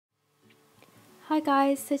Hi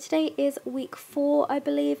guys, so today is week 4 I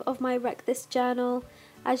believe of my Wreck This journal.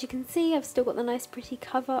 As you can see, I've still got the nice pretty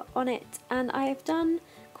cover on it and I have done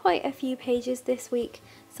quite a few pages this week,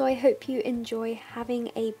 so I hope you enjoy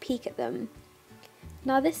having a peek at them.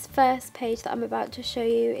 Now this first page that I'm about to show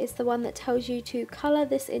you is the one that tells you to colour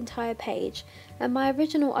this entire page, and my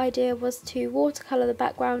original idea was to watercolour the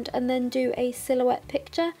background and then do a silhouette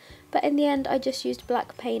picture, but in the end I just used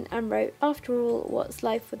black paint and wrote, "After all, what's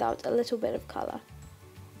life without a little bit of colour?"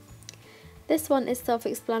 This one is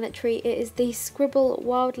self-explanatory. It is the Scribble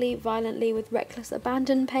Wildly, Violently with Reckless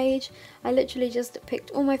Abandon page. I literally just picked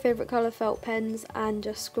all my favourite colour felt pens and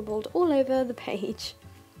just scribbled all over the page.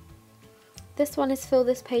 This one is Fill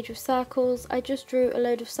This Page with Circles. I just drew a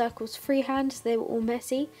load of circles freehand, so they were all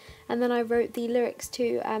messy, and then I wrote the lyrics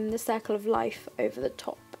to The Circle of Life over the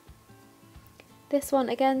top. This one,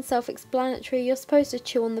 again, self-explanatory. You're supposed to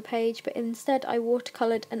chew on the page, but instead I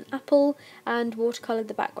watercoloured an apple and watercoloured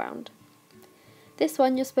the background. This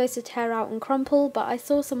one you're supposed to tear out and crumple, but I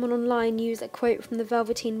saw someone online use a quote from the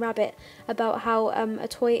Velveteen Rabbit about how a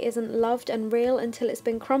toy isn't loved and real until it's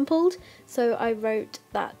been crumpled, so I wrote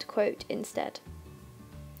that quote instead.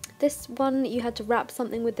 This one you had to wrap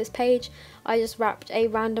something with this page. I just wrapped a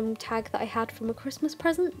random tag that I had from a Christmas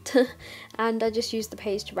present and I just used the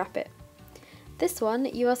page to wrap it. This one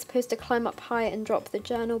you are supposed to climb up high and drop the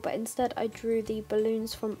journal, but instead I drew the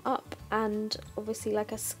balloons from up and obviously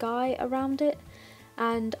like a sky around it.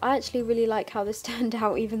 And I actually really like how this turned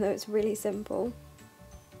out, even though it's really simple.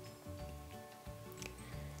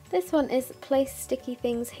 This one is Place Sticky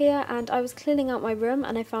Things Here, and I was cleaning out my room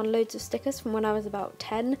and I found loads of stickers from when I was about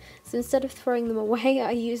 10, so instead of throwing them away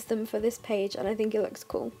I used them for this page and I think it looks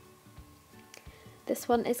cool. This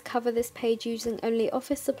one is Cover This Page Using Only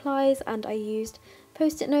Office Supplies, and I used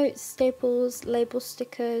post-it notes, staples, label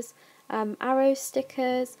stickers, arrow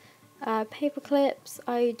stickers, paper clips.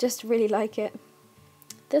 I just really like it.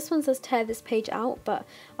 This one says tear this page out, but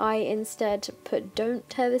I instead put don't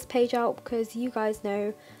tear this page out because you guys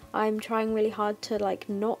know I'm trying really hard to like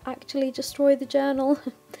not actually destroy the journal.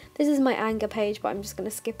 This is my anger page, but I'm just going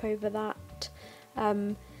to skip over that.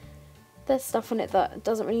 There's stuff on it that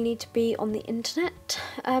doesn't really need to be on the internet.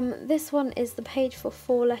 This one is the page for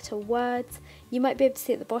 4-letter words. You might be able to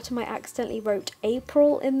see at the bottom I accidentally wrote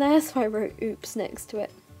April in there, so I wrote oops next to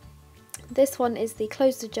it. This one is the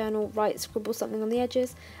close the journal, write, scribble something on the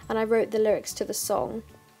edges, and I wrote the lyrics to the song.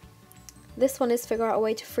 This one is figure out a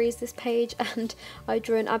way to freeze this page, and I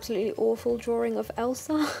drew an absolutely awful drawing of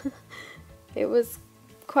Elsa. It was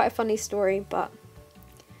quite a funny story, but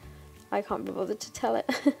I can't be bothered to tell it.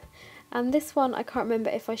 And this one I can't remember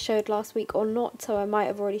if I showed last week or not, so I might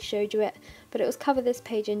have already showed you it, but it was cover this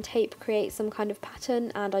page in tape, create some kind of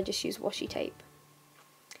pattern, and I just used washi tape.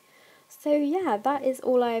 So yeah, that is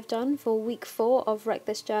all I have done for week 4 of Wreck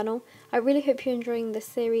This Journal. I really hope you're enjoying this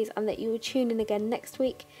series and that you will tune in again next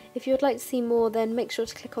week. If you would like to see more, then make sure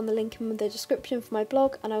to click on the link in the description for my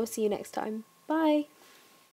blog, and I will see you next time. Bye!